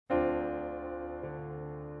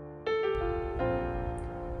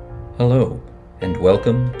Hello, and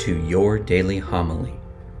welcome to Your Daily Homily,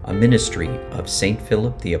 a ministry of St.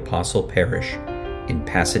 Philip the Apostle Parish in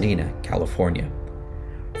Pasadena, California.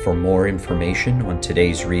 For more information on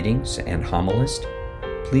today's readings and homilist,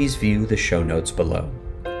 please view the show notes below.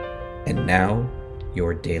 And now,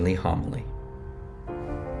 your daily homily.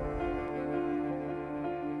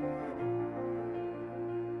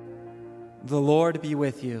 The Lord be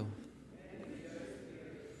with you.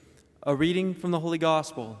 A reading from the Holy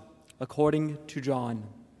Gospel according to John.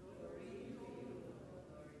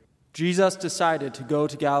 Jesus decided to go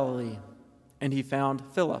to Galilee, and he found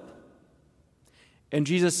Philip. And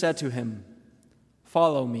Jesus said to him,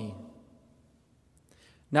 "Follow me."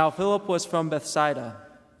 Now Philip was from Bethsaida,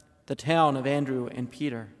 the town of Andrew and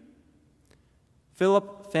Peter.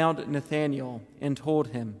 Philip found Nathanael and told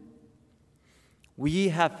him, "We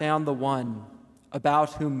have found the one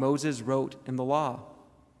about whom Moses wrote in the law,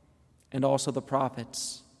 and also the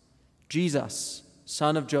prophets, Jesus,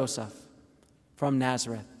 son of Joseph, from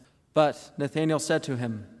Nazareth." But Nathanael said to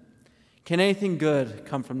him, "Can anything good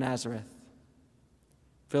come from Nazareth?"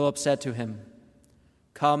 Philip said to him,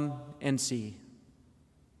 "Come and see."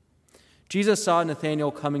 Jesus saw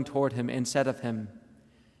Nathanael coming toward him and said of him,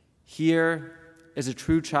 "Here is a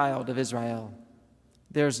true child of Israel.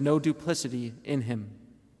 There is no duplicity in him."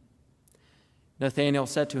 Nathanael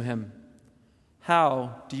said to him,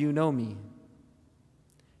 "How do you know me?"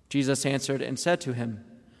 Jesus answered and said to him,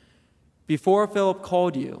 "Before Philip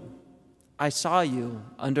called you, I saw you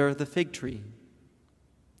under the fig tree."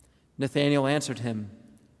 Nathanael answered him,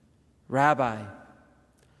 "Rabbi,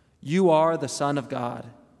 you are the Son of God.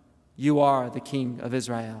 You are the King of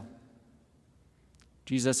Israel."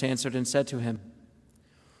 Jesus answered and said to him,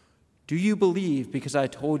 "Do you believe because I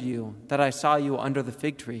told you that I saw you under the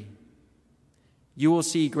fig tree? You will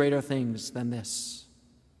see greater things than this."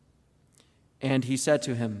 And he said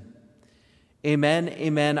to him, "Amen,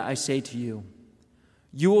 amen, I say to you,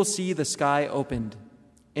 you will see the sky opened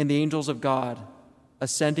and the angels of God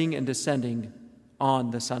ascending and descending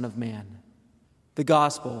on the Son of Man." The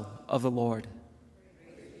Gospel of the Lord.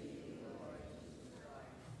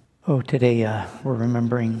 Today we're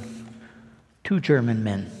remembering two German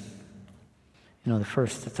men. The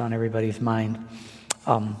first that's on everybody's mind,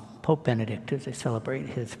 Pope Benedict, as they celebrate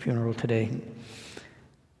his funeral today.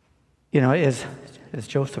 As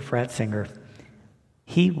Joseph Ratzinger,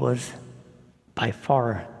 he was by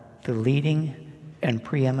far the leading and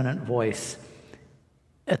preeminent voice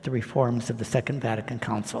at the reforms of the Second Vatican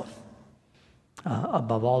Council.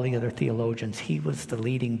 Above all the other theologians, he was the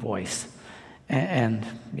leading voice and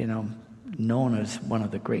known as one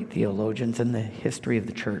of the great theologians in the history of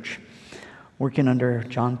the Church. Working under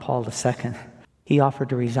John Paul II, he offered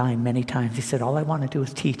to resign many times. He said, "All I want to do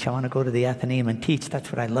is teach. I want to go to the Athenaeum and teach.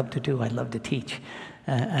 That's what I love to do. I love to teach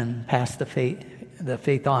and pass the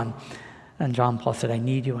faith on." And John Paul said, "I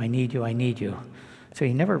need you, I need you, I need you." So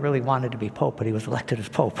he never really wanted to be Pope, but he was elected as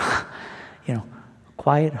Pope.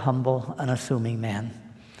 Quiet, humble, unassuming man.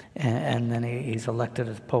 And then he's elected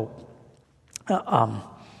as Pope.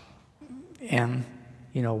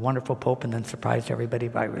 Wonderful Pope, and then surprised everybody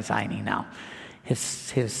by resigning now. His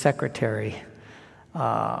secretary,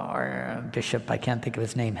 or bishop, I can't think of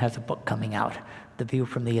his name, has a book coming out, The View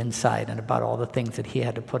from the Inside, and about all the things that he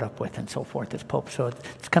had to put up with and so forth as Pope. So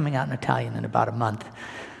it's coming out in Italian in about a month.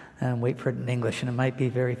 And wait for it in English, and it might be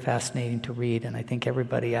very fascinating to read, and I think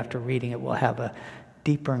everybody after reading it will have a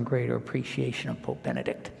deeper and greater appreciation of Pope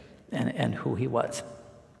Benedict and who he was.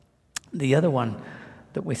 The other one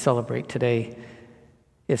that we celebrate today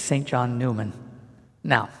is St. John Neumann.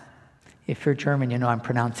 Now, if you're German, I'm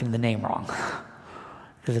pronouncing the name wrong,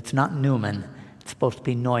 because it's not Newman, it's supposed to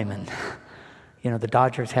be Neumann. The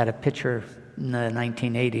Dodgers had a pitcher in the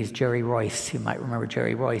 1980s, Jerry Royce. You might remember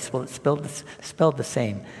Jerry Royce. Well, it's spelled the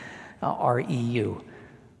same, R-E-U.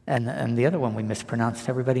 And the other one we mispronounced,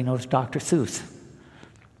 everybody knows Dr. Seuss.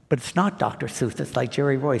 But it's not Dr. Seuss. It's like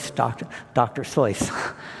Jerry Royce, Dr. Seuss,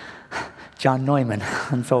 John Neumann,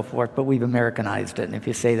 and so forth. But we've Americanized it. And if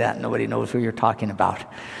you say that, nobody knows who you're talking about.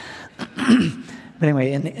 But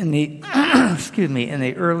anyway, in the in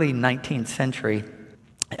the early 19th century,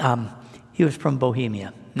 he was from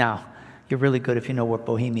Bohemia. Now, you're really good if you know what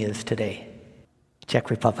Bohemia is today. Czech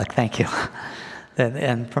Republic, thank you.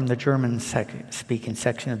 And from the German-speaking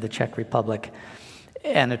section of the Czech Republic.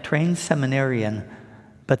 And a trained seminarian,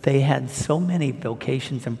 but they had so many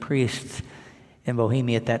vocations and priests in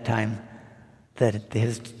Bohemia at that time that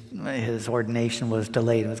his ordination was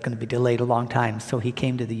delayed. It was going to be delayed a long time. So he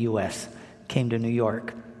came to the U.S., came to New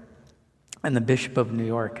York. And the Bishop of New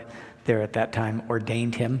York there at that time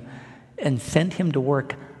ordained him and sent him to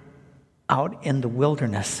work out in the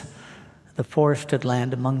wilderness the forested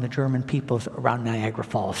land among the German peoples around Niagara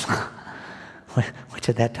Falls, which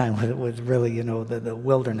at that time was really, the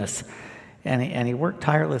wilderness. And he worked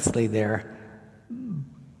tirelessly there,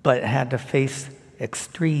 but had to face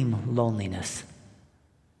extreme loneliness.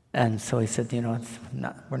 And so he said,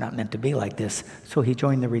 we're not meant to be like this. So he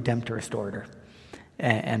joined the Redemptorist order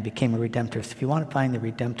and became a Redemptorist. If you want to find the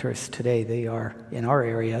Redemptorists today, they are, in our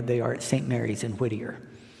area, they are at St. Mary's in Whittier.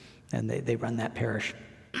 And they run that parish.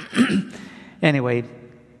 Anyway,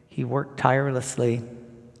 he worked tirelessly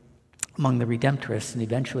among the Redemptorists and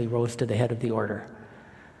eventually rose to the head of the order.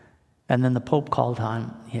 And then the Pope called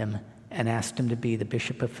on him and asked him to be the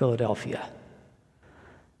Bishop of Philadelphia.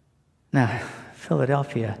 Now,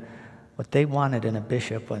 Philadelphia, what they wanted in a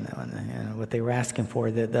bishop, what they were asking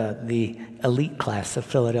for, the elite class of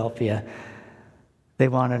Philadelphia, they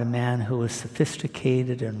wanted a man who was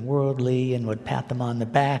sophisticated and worldly and would pat them on the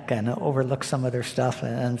back and overlook some of their stuff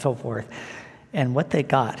and so forth. And what they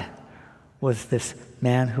got was this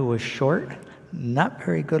man who was short, not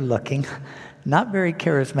very good looking, not very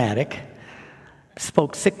charismatic,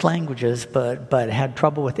 spoke 6 languages but had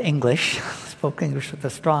trouble with English, spoke English with a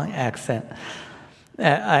strong accent.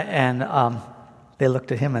 And they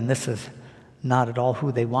looked at him, and this is not at all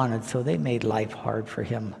who they wanted, so they made life hard for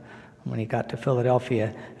him when he got to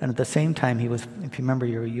Philadelphia. And at the same time, he was, if you remember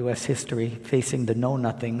your U.S. history, facing the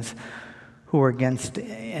know-nothings who were against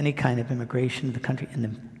any kind of immigration to the country in the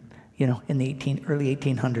early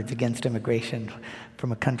 1800s, against immigration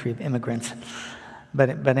from a country of immigrants.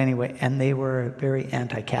 But anyway, and they were very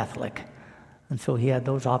anti-Catholic. And so he had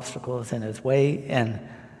those obstacles in his way, and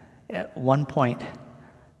at one point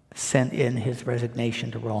sent in his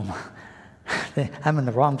resignation to Rome. I'm in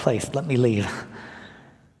the wrong place, let me leave.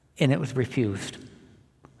 And it was refused.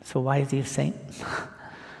 So why is he a saint?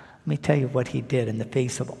 Let me tell you what he did in the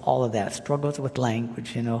face of all of that. Struggles with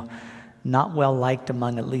language, not well liked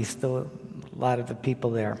among at least a lot of the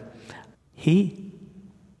people there. He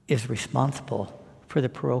is responsible for the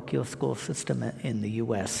parochial school system in the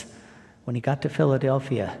U.S. When he got to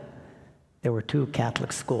Philadelphia, there were 2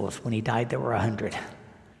 Catholic schools. When he died, there were 100.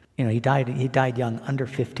 He died young, under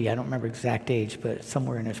 50. I don't remember exact age, but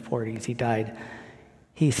somewhere in his 40s he died.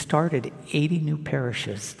 He started 80 new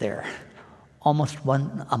parishes there, almost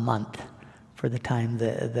one a month for the time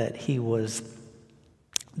that he was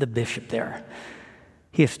the bishop there.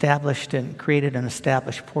 He established and created and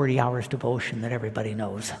established 40 hours devotion that everybody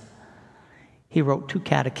knows. He wrote 2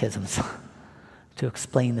 catechisms to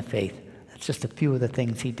explain the faith. That's just a few of the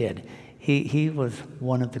things he did. He was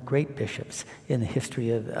one of the great bishops in the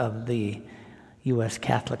history of the U.S.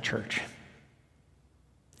 Catholic Church.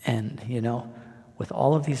 And, with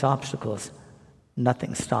all of these obstacles,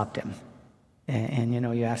 nothing stopped him. And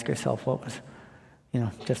you ask yourself, what was,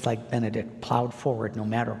 just like Benedict plowed forward no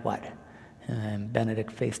matter what. And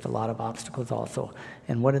Benedict faced a lot of obstacles also.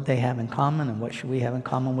 And what did they have in common, and what should we have in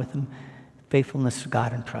common with them? Faithfulness to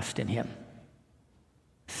God and trust in him.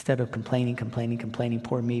 Instead of complaining,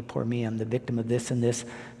 poor me, I'm the victim of this and this,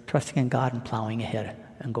 trusting in God and plowing ahead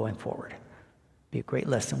and going forward. Be a great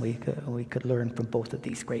lesson we could learn from both of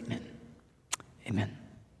these great men. Amen.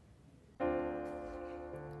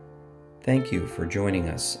 Thank you for joining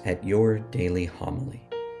us at Your Daily Homily.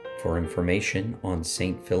 For information on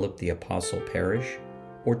St. Philip the Apostle Parish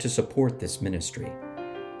or to support this ministry,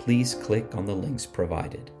 please click on the links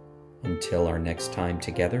provided. Until our next time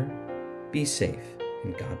together, be safe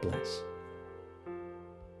and God bless.